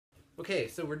Okay,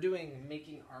 so we're doing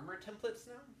making armor templates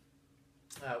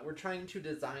now. We're trying to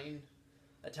design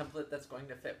a template that's going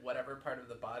to fit whatever part of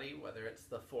the body, whether it's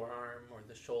the forearm or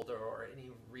the shoulder or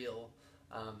any real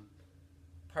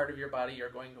part of your body you're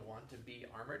going to want to be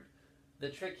armored. The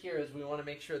trick here is we want to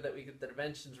make sure that we get the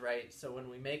dimensions right, so when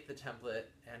we make the template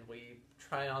and we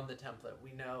try on the template,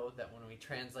 we know that when we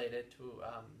translate it to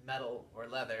metal or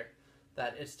leather,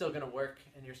 that it's still going to work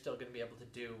and you're still going to be able to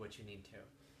do what you need to.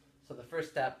 So the first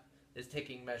step is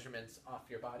taking measurements off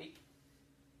your body.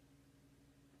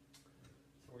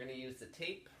 So we're going to use the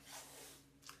tape,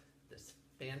 this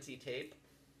fancy tape.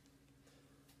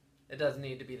 It doesn't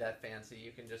need to be that fancy.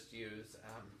 You can just use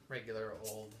regular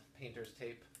old painter's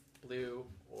tape, blue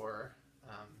or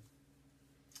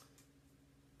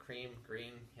cream,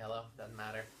 green, yellow, doesn't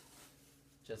matter.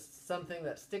 Just something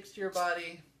that sticks to your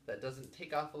body, that doesn't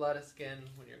take off a lot of skin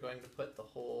when you're going to put the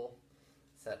whole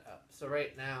set up. So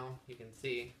right now you can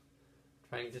see,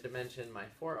 trying to dimension my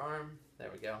forearm. There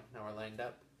we go, now we're lined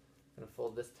up. I'm going to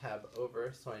fold this tab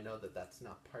over so I know that that's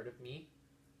not part of me,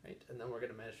 right? And then we're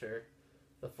going to measure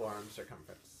the forearm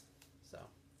circumference. So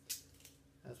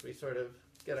as we sort of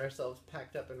get ourselves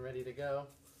packed up and ready to go,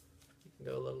 you can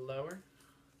go a little lower,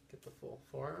 get the full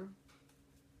forearm.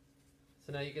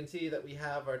 So now you can see that we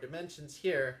have our dimensions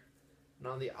here, and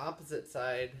on the opposite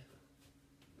side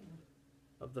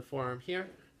of the forearm here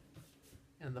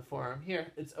and the forearm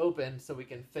here, it's open so we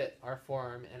can fit our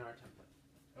forearm in our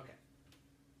template. Okay.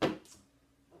 So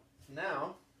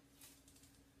now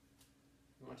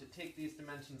you want to take these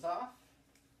dimensions off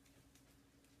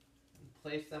and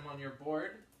place them on your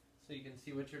board so you can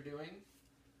see what you're doing.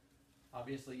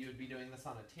 Obviously you would be doing this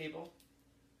on a table.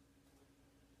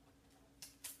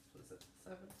 So is it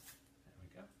 7? There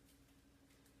we go.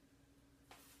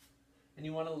 And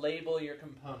you want to label your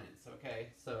components, okay?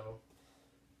 So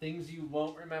things you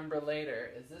won't remember later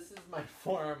is this is my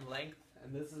forearm length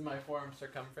and this is my forearm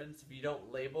circumference. If you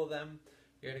don't label them,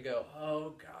 you're going to go,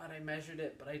 oh God, I measured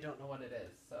it, but I don't know what it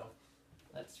is. So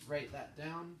let's write that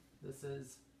down. This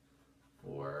is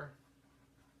forearm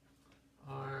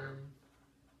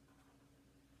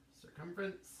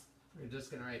circumference. We're just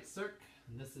going to write circ,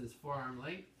 and this is forearm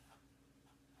length.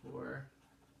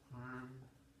 Forearm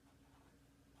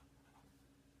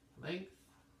length,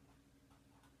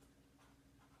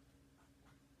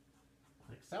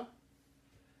 like so.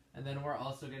 And then we're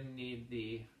also going to need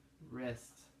the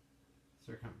wrist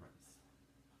circumference.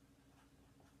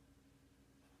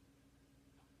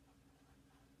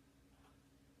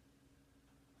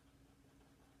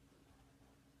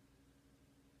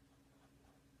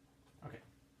 Okay.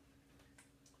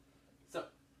 So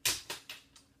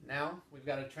now we've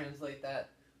got to translate that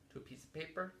to a piece of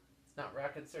paper. It's not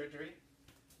rocket surgery.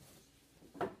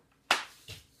 So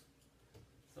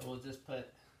we'll just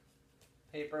put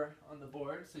paper on the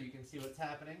board so you can see what's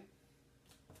happening.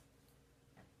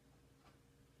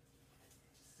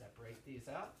 Separate these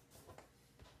out.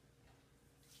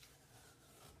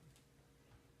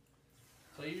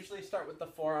 So I usually start with the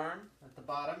forearm at the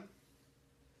bottom.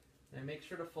 And make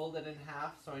sure to fold it in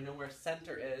half so I know where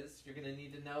center is. You're going to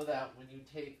need to know that when you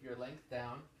take your length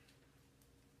down.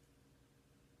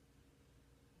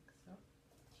 Like so.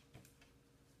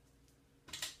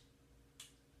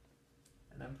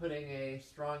 And I'm putting a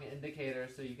strong indicator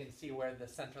so you can see where the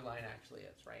center line actually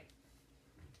is, right?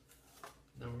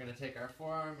 Then we're going to take our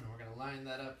forearm and we're going to line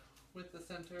that up with the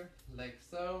center, like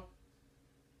so.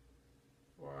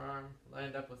 Forearm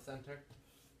lined up with center,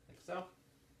 like so.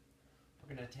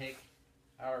 We're going to take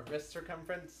our wrist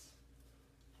circumference,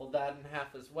 fold that in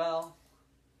half as well.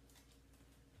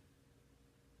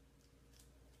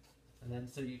 And then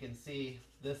so you can see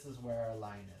this is where our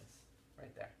line is,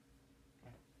 right there.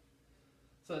 Okay.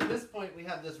 So at this point we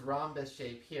have this rhombus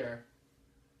shape here,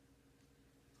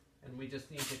 and we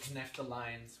just need to connect the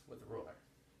lines with a ruler.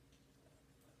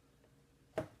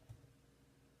 Like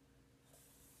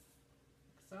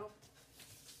so.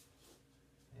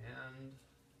 And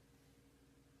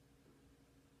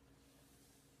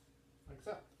like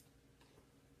so.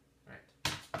 Right.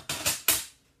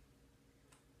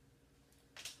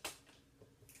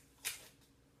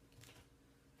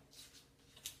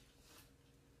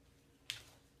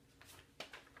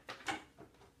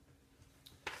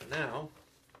 So now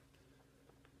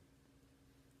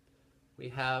we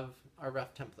have our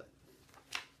rough template.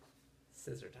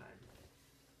 Scissor time.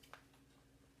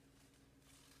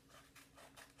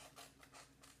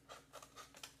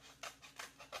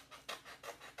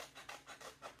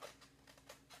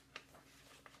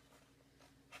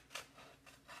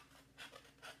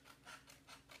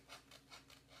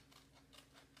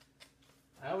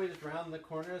 I always round the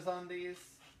corners on these.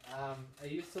 I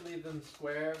used to leave them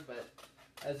square, but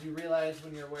as you realize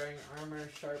when you're wearing armor,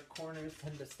 sharp corners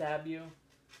tend to stab you.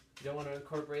 You don't want to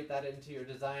incorporate that into your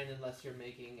design unless you're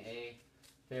making a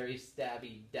very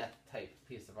stabby death type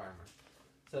piece of armor.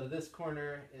 So this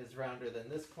corner is rounder than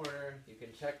this corner. You can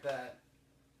check that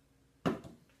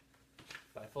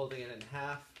by folding it in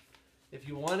half. If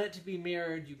you want it to be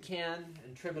mirrored, you can,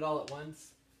 and trim it all at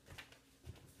once.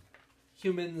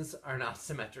 Humans are not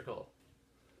symmetrical.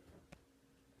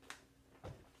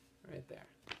 Right there.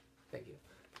 Thank you.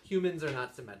 Humans are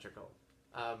not symmetrical.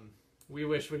 We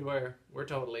wish we were. We're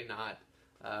totally not.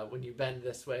 When you bend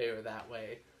this way or that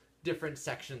way, different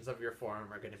sections of your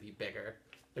forearm are going to be bigger.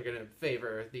 They're going to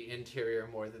favor the interior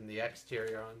more than the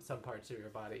exterior on some parts of your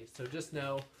body. So just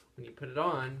know when you put it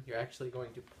on, you're actually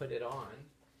going to put it on.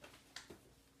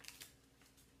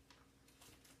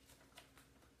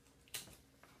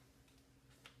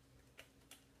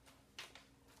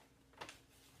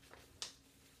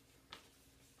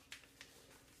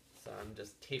 So I'm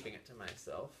just taping it to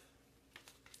myself,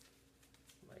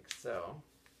 like so.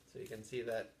 So you can see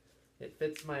that it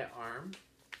fits my arm.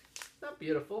 Not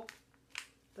beautiful,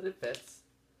 but it fits.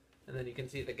 And then you can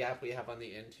see the gap we have on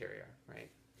the interior, right?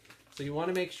 So you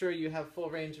want to make sure you have full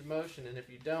range of motion, and if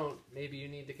you don't, maybe you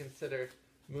need to consider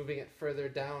moving it further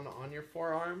down on your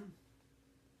forearm,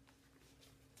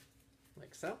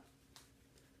 like so.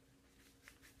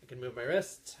 I can move my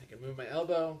wrist, I can move my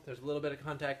elbow, there's a little bit of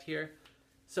contact here.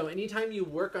 So anytime you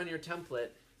work on your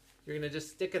template, you're going to just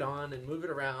stick it on and move it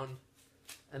around,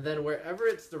 and then wherever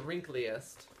it's the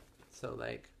wrinkliest, so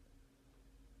like,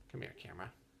 come here camera,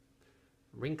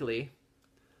 wrinkly,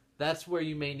 that's where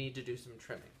you may need to do some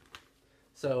trimming.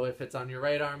 So if it's on your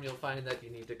right arm, you'll find that you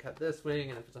need to cut this wing,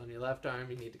 and if it's on your left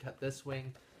arm, you need to cut this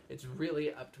wing. It's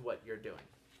really up to what you're doing.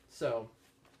 So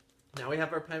now we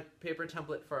have our paper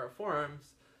template for our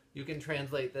forearms. You can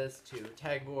translate this to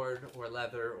tagboard or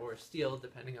leather or steel,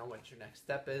 depending on what your next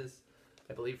step is.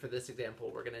 I believe for this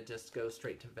example, we're going to just go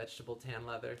straight to vegetable tan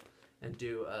leather and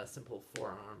do a simple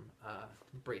forearm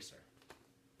bracer.